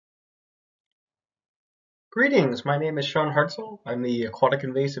Greetings, my name is Sean Hartzell. I'm the Aquatic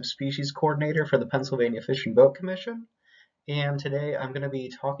Invasive Species Coordinator for the Pennsylvania Fish and Boat Commission, and today I'm going to be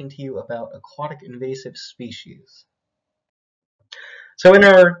talking to you about aquatic invasive species. So in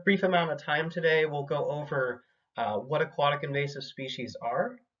our brief amount of time today, we'll go over what aquatic invasive species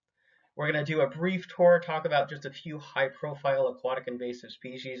are. We're going to do a brief tour, talk about just a few high-profile aquatic invasive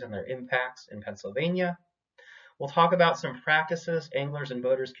species and their impacts in Pennsylvania. We'll talk about some practices anglers and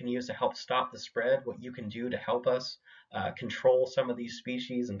boaters can use to help stop the spread, what you can do to help us control some of these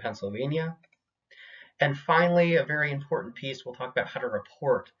species in Pennsylvania. And finally, a very important piece, we'll talk about how to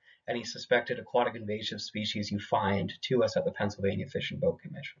report any suspected aquatic invasive species you find to us at the Pennsylvania Fish and Boat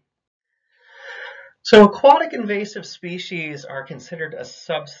Commission. So aquatic invasive species are considered a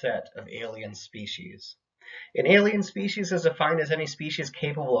subset of alien species. An alien species is defined as any species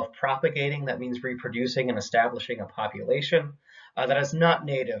capable of propagating, that means reproducing and establishing a population, that is not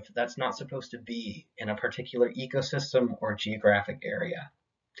native, that's not supposed to be in a particular ecosystem or geographic area.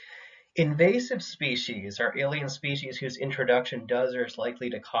 Invasive species are alien species whose introduction does or is likely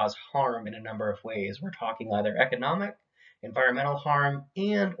to cause harm in a number of ways. We're talking either economic, environmental harm,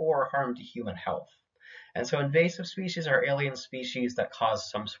 and or harm to human health. And so invasive species are alien species that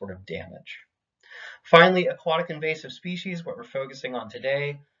cause some sort of damage. Finally, aquatic invasive species, what we're focusing on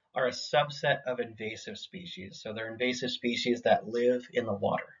today, are a subset of invasive species. So they're invasive species that live in the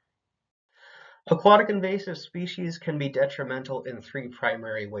water. Aquatic invasive species can be detrimental in three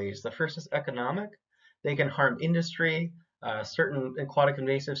primary ways. The first is economic. They can harm industry. Certain aquatic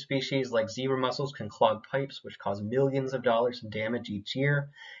invasive species like zebra mussels can clog pipes, which cause millions of dollars in damage each year.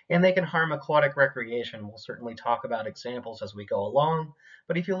 And they can harm aquatic recreation. We'll certainly talk about examples as we go along.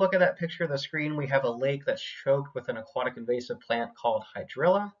 But if you look at that picture of the screen, we have a lake that's choked with an aquatic invasive plant called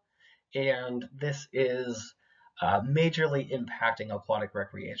hydrilla. And this is majorly impacting aquatic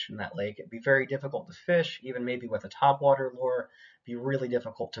recreation in that lake. It'd be very difficult to fish, even maybe with a topwater lure. It'd be really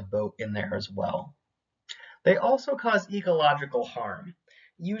difficult to boat in there as well. They also cause ecological harm.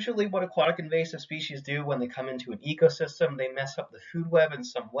 Usually what aquatic invasive species do when they come into an ecosystem, they mess up the food web in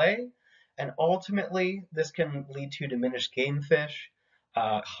some way, and ultimately this can lead to diminished game fish,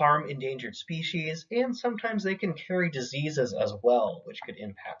 harm endangered species, and sometimes they can carry diseases as well, which could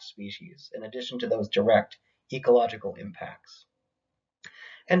impact species, in addition to those direct ecological impacts.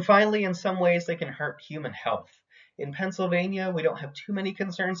 And finally, in some ways, they can hurt human health. In Pennsylvania, we don't have too many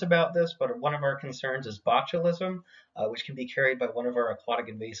concerns about this, but one of our concerns is botulism, which can be carried by one of our aquatic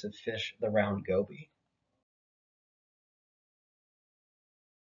invasive fish, the round goby.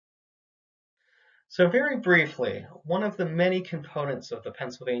 So very briefly, one of the many components of the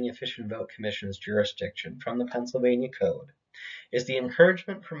Pennsylvania Fish and Boat Commission's jurisdiction from the Pennsylvania Code is the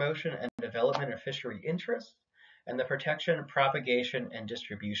encouragement, promotion, and development of fishery interests, and the protection, propagation, and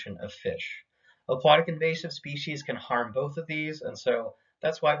distribution of fish. Aquatic invasive species can harm both of these, and so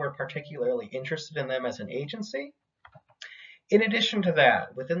that's why we're particularly interested in them as an agency. In addition to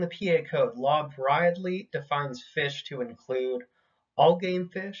that, within the PA Code, law broadly defines fish to include all game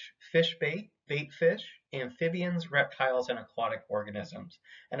fish, fish bait, bait fish, amphibians, reptiles, and aquatic organisms.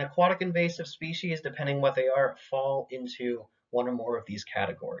 And aquatic invasive species, depending what they are, fall into one or more of these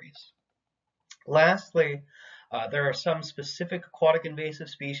categories. Lastly, there are some specific aquatic invasive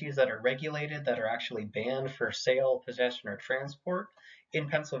species that are regulated, that are actually banned for sale, possession, or transport in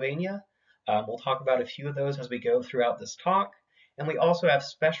Pennsylvania. We'll talk about a few of those as we go throughout this talk. And we also have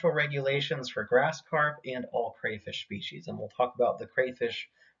special regulations for grass carp and all crayfish species. And we'll talk about the crayfish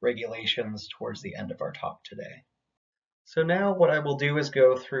regulations towards the end of our talk today. So now what I will do is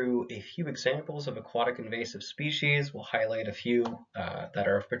go through a few examples of aquatic invasive species. We'll highlight a few that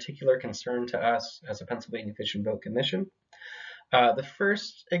are of particular concern to us as a Pennsylvania Fish and Boat Commission. The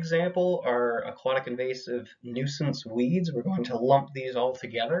first example are aquatic invasive nuisance weeds. We're going to lump these all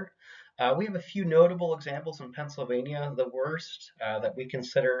together. We have a few notable examples in Pennsylvania. The worst that we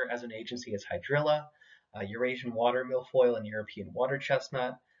consider as an agency is hydrilla, Eurasian water milfoil, and European water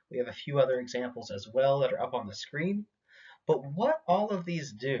chestnut. We have a few other examples as well that are up on the screen. But what all of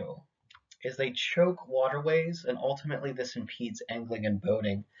these do is they choke waterways, and ultimately this impedes angling and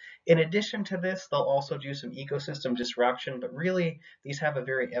boating. In addition to this, they'll also do some ecosystem disruption, but really these have a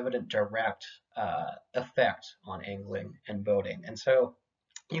very evident direct effect on angling and boating. And so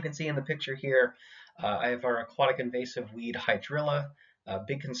you can see in the picture here, I have our aquatic invasive weed hydrilla, a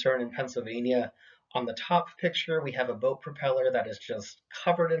big concern in Pennsylvania. On the top picture, we have a boat propeller that is just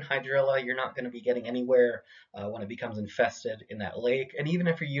covered in hydrilla. You're not going to be getting anywhere when it becomes infested in that lake. And even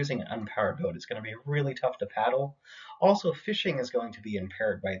if you're using an unpowered boat, it's going to be really tough to paddle. Also, fishing is going to be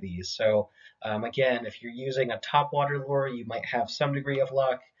impaired by these. So again, if you're using a topwater lure, you might have some degree of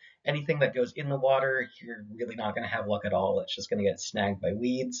luck. Anything that goes in the water, you're really not going to have luck at all. It's just going to get snagged by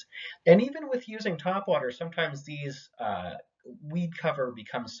weeds. And even with using topwater, sometimes these weed cover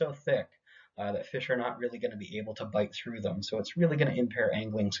becomes so thick that fish are not really going to be able to bite through them. So it's really going to impair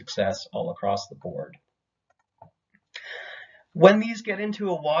angling success all across the board. When these get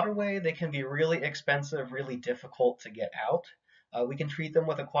into a waterway, they can be really expensive, really difficult to get out. We can treat them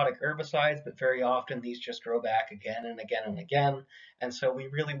with aquatic herbicides, but very often these just grow back again and again and again. And so we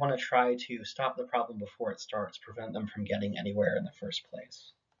really want to try to stop the problem before it starts, prevent them from getting anywhere in the first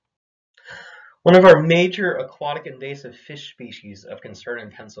place. One of our major aquatic invasive fish species of concern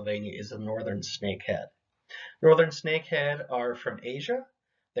in Pennsylvania is the northern snakehead. Northern snakehead are from Asia.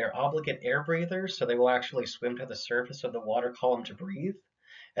 They're obligate air breathers, so they will actually swim to the surface of the water column to breathe.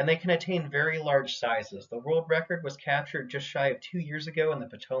 And they can attain very large sizes. The world record was captured just shy of 2 years ago in the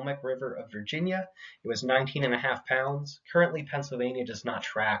Potomac River of Virginia. It was 19.5 pounds. Currently, Pennsylvania does not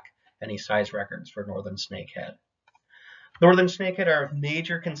track any size records for northern snakehead. Northern snakehead are of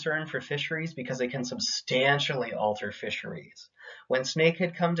major concern for fisheries because they can substantially alter fisheries. When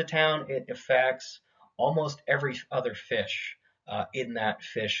snakehead come to town, it affects almost every other fish in that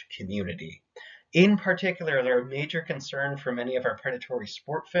fish community. In particular, they're a major concern for many of our predatory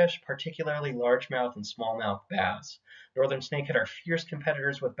sport fish, particularly largemouth and smallmouth bass. Northern snakehead are fierce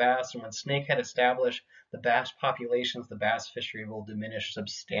competitors with bass, and when snakehead establish the bass populations, the bass fishery will diminish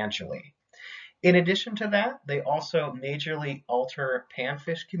substantially. In addition to that, they also majorly alter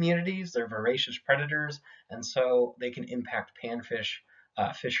panfish communities. They're voracious predators, and so they can impact panfish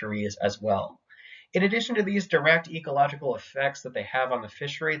fisheries as well. In addition to these direct ecological effects that they have on the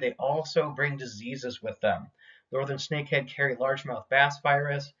fishery, they also bring diseases with them. Northern snakehead carry largemouth bass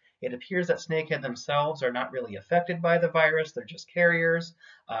virus. It appears that snakehead themselves are not really affected by the virus, they're just carriers,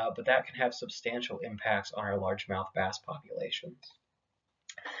 but that can have substantial impacts on our largemouth bass populations.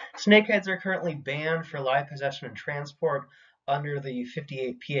 Snakeheads are currently banned for live possession and transport under the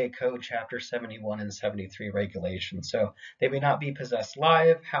 58 PA Code Chapter 71 and 73 regulations. So they may not be possessed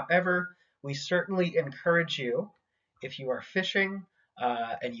live. However, we certainly encourage you, if you are fishing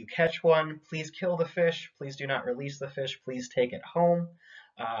and you catch one, please kill the fish. Please do not release the fish. Please take it home.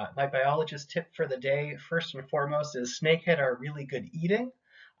 My biologist tip for the day, first and foremost, is snakehead are really good eating.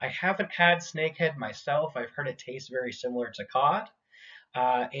 I haven't had snakehead myself. I've heard it tastes very similar to cod.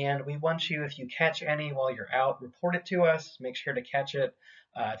 And we want you, if you catch any while you're out, report it to us. Make sure to catch it,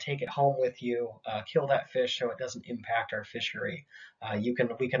 take it home with you, kill that fish so it doesn't impact our fishery.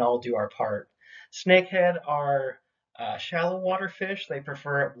 We can all do our part. Snakehead are shallow water fish. They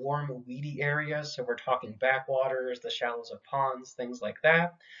prefer warm, weedy areas. So we're talking backwaters, the shallows of ponds, things like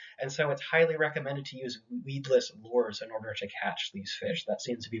that. And so it's highly recommended to use weedless lures in order to catch these fish. That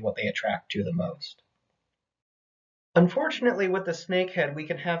seems to be what they attract to the most. Unfortunately, with the snakehead, we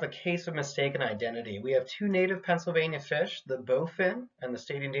can have a case of mistaken identity. We have two native Pennsylvania fish, the bowfin and the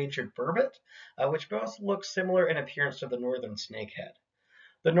state endangered burbot, which both look similar in appearance to the northern snakehead.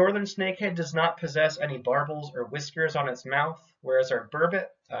 The northern snakehead does not possess any barbels or whiskers on its mouth, whereas our burbot,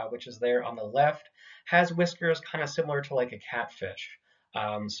 which is there on the left, has whiskers kind of similar to like a catfish.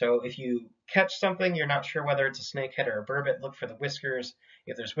 So if you catch something, you're not sure whether it's a snakehead or a burbot, look for the whiskers.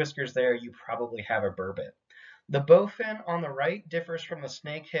 If there's whiskers there, you probably have a burbot. The bowfin on the right differs from the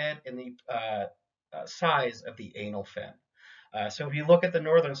snakehead in the size of the anal fin. So if you look at the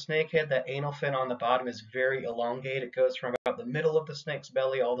northern snakehead, that anal fin on the bottom is very elongated. It goes from about the middle of the snake's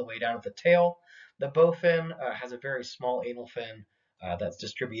belly all the way down to the tail. The bowfin has a very small anal fin that's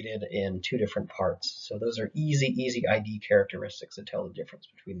distributed in two different parts. So those are easy ID characteristics that tell the difference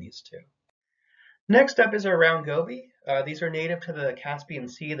between these two. Next up is our round goby. These are native to the Caspian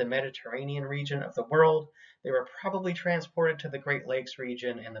Sea, the Mediterranean region of the world. They were probably transported to the Great Lakes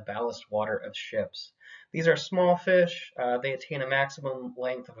region in the ballast water of ships. These are small fish. They attain a maximum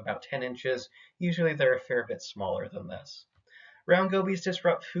length of about 10 inches. Usually they're a fair bit smaller than this. Round gobies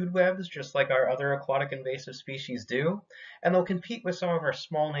disrupt food webs just like our other aquatic invasive species do, and they'll compete with some of our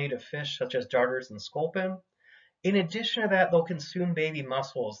small native fish such as darters and sculpin. In addition to that, they'll consume baby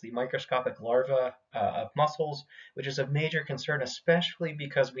mussels, the microscopic larvae of mussels, which is of major concern, especially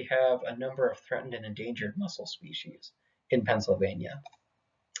because we have a number of threatened and endangered mussel species in Pennsylvania.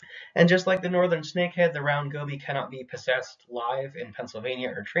 And just like the northern snakehead, the round goby cannot be possessed live in Pennsylvania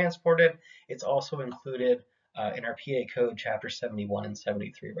or transported. It's also included in our PA Code Chapter 71 and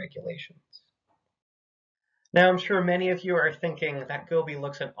 73 regulations. Now, I'm sure many of you are thinking that goby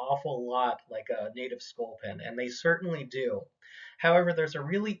looks an awful lot like a native sculpin, and they certainly do. However, there's a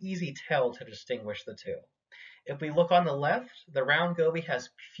really easy tell to distinguish the two. If we look on the left, the round goby has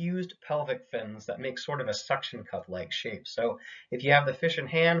fused pelvic fins that make sort of a suction cup-like shape. So if you have the fish in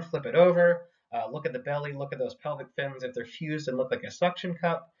hand, flip it over, look at the belly, look at those pelvic fins. If they're fused and look like a suction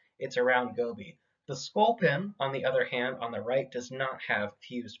cup, it's a round goby. The sculpin, on the other hand, on the right, does not have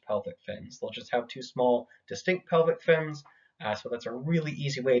fused pelvic fins. They'll just have two small, distinct pelvic fins. So that's a really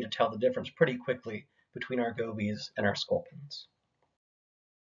easy way to tell the difference pretty quickly between our gobies and our sculpins.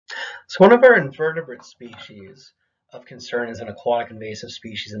 So one of our invertebrate species of concern is an aquatic invasive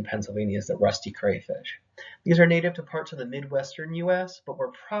species in Pennsylvania is the rusty crayfish. These are native to parts of the Midwestern US, but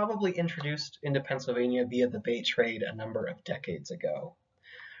were probably introduced into Pennsylvania via the bait trade a number of decades ago.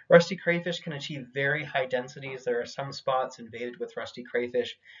 Rusty crayfish can achieve very high densities. There are some spots invaded with rusty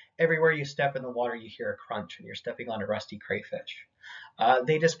crayfish. Everywhere you step in the water, you hear a crunch and you're stepping on a rusty crayfish.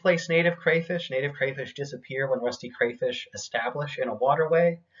 They displace native crayfish. Native crayfish disappear when rusty crayfish establish in a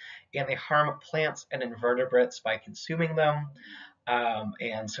waterway, and they harm plants and invertebrates by consuming them,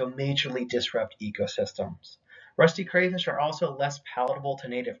 and so majorly disrupt ecosystems. Rusty crayfish are also less palatable to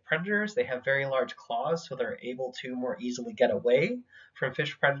native predators. They have very large claws, so they're able to more easily get away from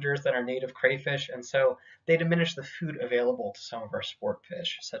fish predators than are native crayfish, and so they diminish the food available to some of our sport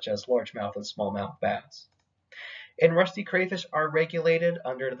fish, such as largemouth and smallmouth bass. And rusty crayfish are regulated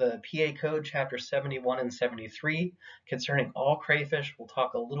under the PA Code Chapter 71 and 73 concerning all crayfish. We'll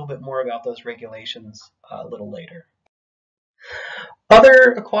talk a little bit more about those regulations a little later.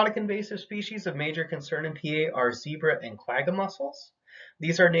 Other aquatic invasive species of major concern in PA are zebra and quagga mussels.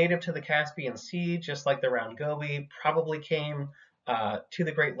 These are native to the Caspian Sea, just like the round goby, probably came to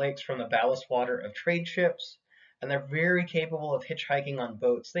the Great Lakes from the ballast water of trade ships, and they're very capable of hitchhiking on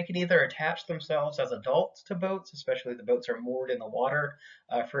boats. They can either attach themselves as adults to boats, especially if the boats are moored in the water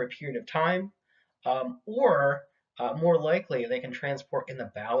for a period of time, or more likely, they can transport in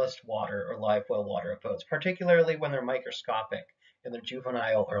the ballast water or live well water of boats, particularly when they're microscopic in their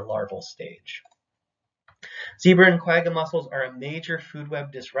juvenile or larval stage. Zebra and quagga mussels are a major food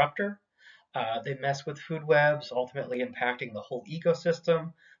web disruptor. They mess with food webs, ultimately impacting the whole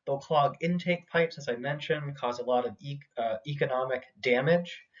ecosystem. They'll clog intake pipes, as I mentioned, cause a lot of economic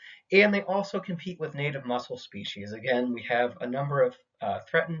damage. And they also compete with native mussel species. Again, we have a number of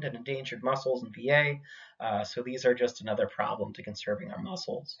threatened and endangered mussels in PA, so these are just another problem to conserving our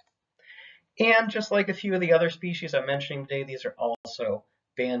mussels. And just like a few of the other species I'm mentioning today, these are also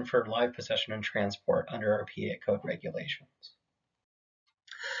banned for live possession and transport under our PA Code regulations.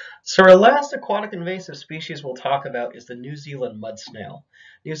 So our last aquatic invasive species we'll talk about is the New Zealand mud snail.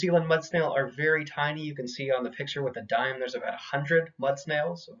 New Zealand mud snail are very tiny. You can see on the picture with a dime, there's about 100 mud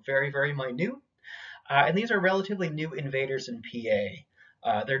snails, so very, very minute. And these are relatively new invaders in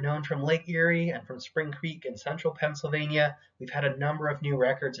PA. They're known from Lake Erie and from Spring Creek in central Pennsylvania. We've had a number of new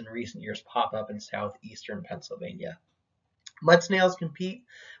records in recent years pop up in southeastern Pennsylvania. Mud snails compete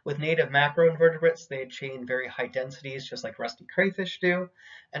with native macroinvertebrates. They attain very high densities, just like rusty crayfish do.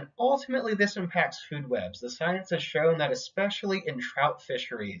 And ultimately, this impacts food webs. The science has shown that especially in trout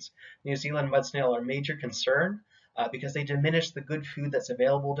fisheries, New Zealand mud snail are a major concern because they diminish the good food that's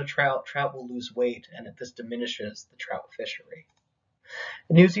available to trout. Trout will lose weight, and this diminishes the trout fishery.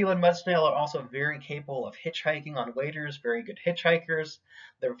 The New Zealand mud snail are also very capable of hitchhiking on waders, very good hitchhikers.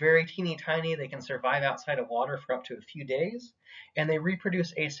 They're very teeny tiny. They can survive outside of water for up to a few days, and they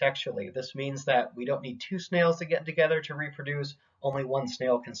reproduce asexually. This means that we don't need two snails to get together to reproduce. Only one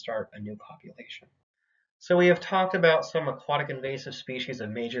snail can start a new population. So we have talked about some aquatic invasive species of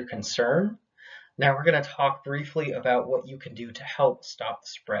major concern. Now we're going to talk briefly about what you can do to help stop the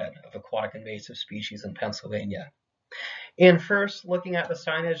spread of aquatic invasive species in Pennsylvania. And first, looking at the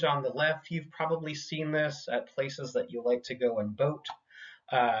signage on the left, you've probably seen this at places that you like to go and boat.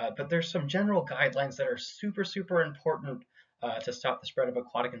 But there's some general guidelines that are super, super important to stop the spread of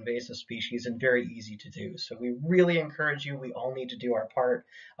aquatic invasive species and very easy to do. So we really encourage you, we all need to do our part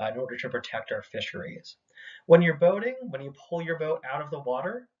in order to protect our fisheries. When you're boating, when you pull your boat out of the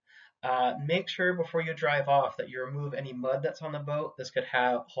water, make sure before you drive off that you remove any mud that's on the boat. This could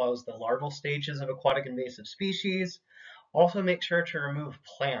house the larval stages of aquatic invasive species. Also make sure to remove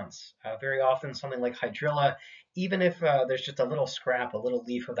plants. Very often something like hydrilla, even if there's just a little scrap, a little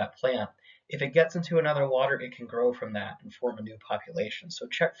leaf of that plant, if it gets into another water, it can grow from that and form a new population. So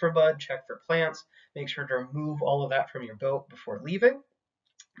check for mud, check for plants, make sure to remove all of that from your boat before leaving.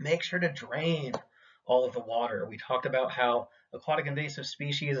 Make sure to drain all of the water. We talked about how aquatic invasive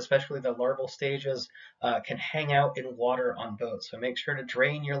species, especially the larval stages, can hang out in water on boats. So make sure to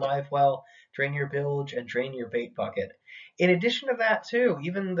drain your live well, drain your bilge, and drain your bait bucket. In addition to that, too,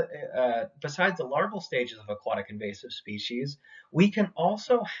 even besides the larval stages of aquatic invasive species, we can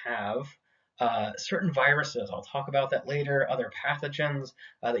also have certain viruses. I'll talk about that later, other pathogens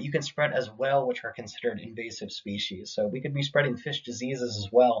that you can spread as well, which are considered invasive species. So we could be spreading fish diseases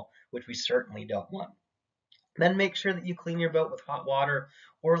as well, which we certainly don't want. Then make sure that you clean your boat with hot water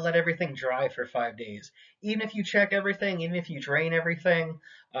or let everything dry for 5 days. Even if you check everything, even if you drain everything,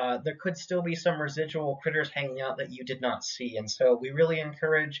 there could still be some residual critters hanging out that you did not see. And so we really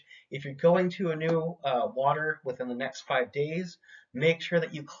encourage, if you're going to a new water within the next 5 days, make sure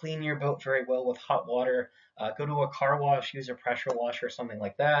that you clean your boat very well with hot water. Go to a car wash, use a pressure washer, something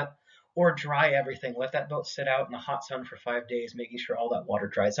like that. Or dry everything. Let that boat sit out in the hot sun for 5 days, making sure all that water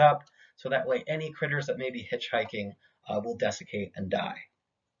dries up. So that way any critters that may be hitchhiking will desiccate and die.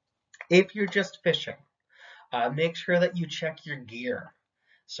 If you're just fishing, make sure that you check your gear.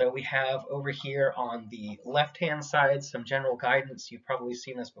 So we have over here on the left-hand side some general guidance. You've probably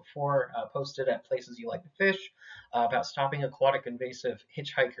seen this before, posted at places you like to fish, about stopping aquatic invasive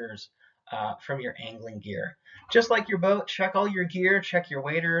hitchhikers from your angling gear. Just like your boat, check all your gear, check your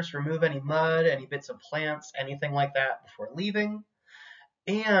waders, remove any mud, any bits of plants, anything like that before leaving.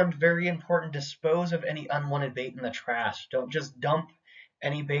 And very important, dispose of any unwanted bait in the trash. Don't just dump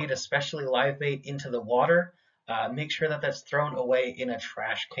any bait, especially live bait, into the water. Make sure that that's thrown away in a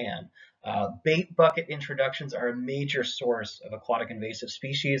trash can. Bait bucket introductions are a major source of aquatic invasive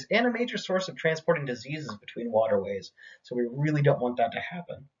species and a major source of transporting diseases between waterways. So we really don't want that to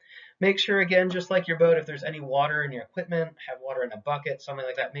happen. Make sure, again, just like your boat, if there's any water in your equipment, have water in a bucket, something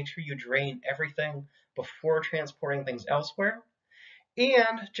like that. Make sure you drain everything before transporting things elsewhere.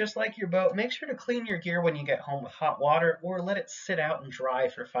 And just like your boat, make sure to clean your gear when you get home with hot water or let it sit out and dry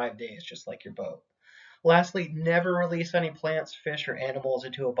for 5 days, just like your boat. Lastly, never release any plants, fish, or animals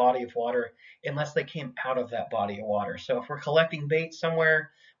into a body of water unless they came out of that body of water. So if we're collecting bait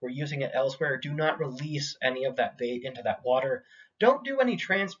somewhere, we're using it elsewhere, do not release any of that bait into that water. Don't do any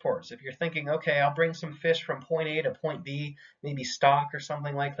transports. If you're thinking, okay, I'll bring some fish from point A to point B, maybe stock or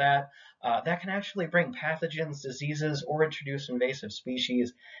something like that, that can actually bring pathogens, diseases, or introduce invasive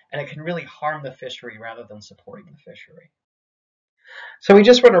species, and it can really harm the fishery rather than supporting the fishery. So we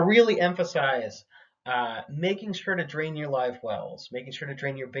just want to really emphasize making sure to drain your live wells, making sure to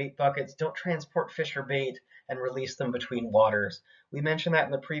drain your bait buckets. Don't transport fish or bait and release them between waters. We mentioned that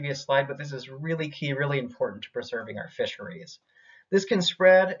in the previous slide, but this is really key, really important to preserving our fisheries. This can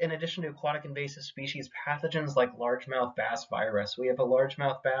spread, in addition to aquatic invasive species, pathogens like largemouth bass virus. We have a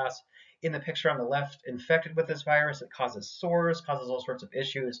largemouth bass in the picture on the left infected with this virus. It causes sores, causes all sorts of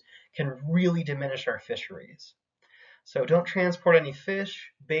issues, can really diminish our fisheries. So don't transport any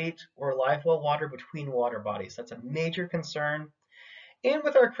fish, bait, or live well water between water bodies. That's a major concern. And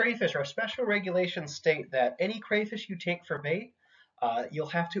with our crayfish, our special regulations state that any crayfish you take for bait, you'll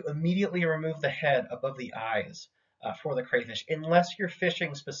have to immediately remove the head above the eyes for the crayfish, unless you're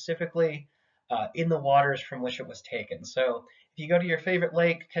fishing specifically in the waters from which it was taken. So if you go to your favorite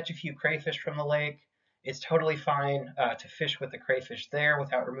lake, catch a few crayfish from the lake, it's totally fine to fish with the crayfish there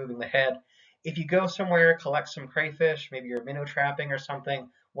without removing the head. If you go somewhere, collect some crayfish, maybe you're minnow trapping or something,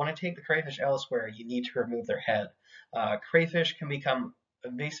 want to take the crayfish elsewhere, you need to remove their head. Crayfish can become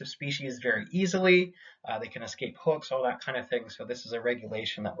invasive species very easily. They can escape hooks, all that kind of thing. So this is a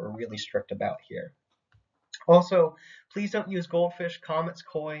regulation that we're really strict about here. Also, please don't use goldfish, comets,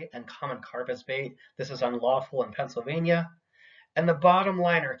 koi, and common carp as bait. This is unlawful in Pennsylvania. And the bottom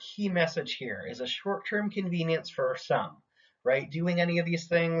line, our key message here, is a short-term convenience for some, right? Doing any of these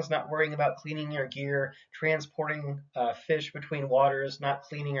things, not worrying about cleaning your gear, transporting fish between waters, not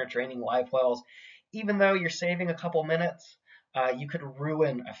cleaning or draining live wells. Even though you're saving a couple minutes, you could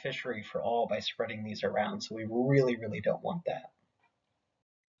ruin a fishery for all by spreading these around. So we really, really don't want that.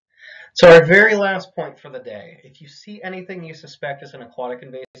 So our very last point for the day, if you see anything you suspect is an aquatic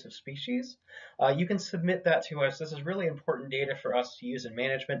invasive species, you can submit that to us. This is really important data for us to use in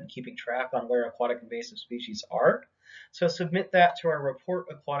management and keeping track on where aquatic invasive species are. So submit that to our Report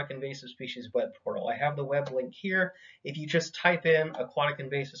Aquatic Invasive Species web portal. I have the web link here. If you just type in Aquatic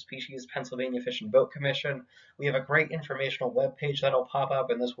Invasive Species Pennsylvania Fish and Boat Commission, we have a great informational web page that'll pop up,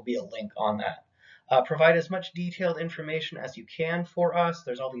 and this will be a link on that. Provide as much detailed information as you can for us.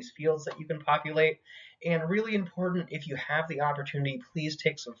 There's all these fields that you can populate. And really important, if you have the opportunity, please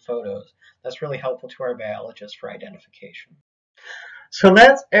take some photos. That's really helpful to our biologists for identification. So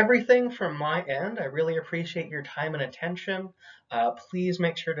that's everything from my end. I really appreciate your time and attention. Please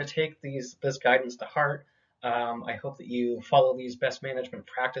make sure to take this guidance to heart. I hope that you follow these best management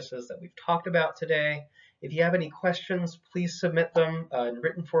practices that we've talked about today. If you have any questions, please submit them in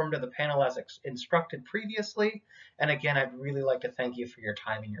written form to the panel as instructed previously. And again, I'd really like to thank you for your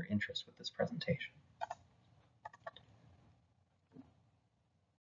time and your interest with this presentation.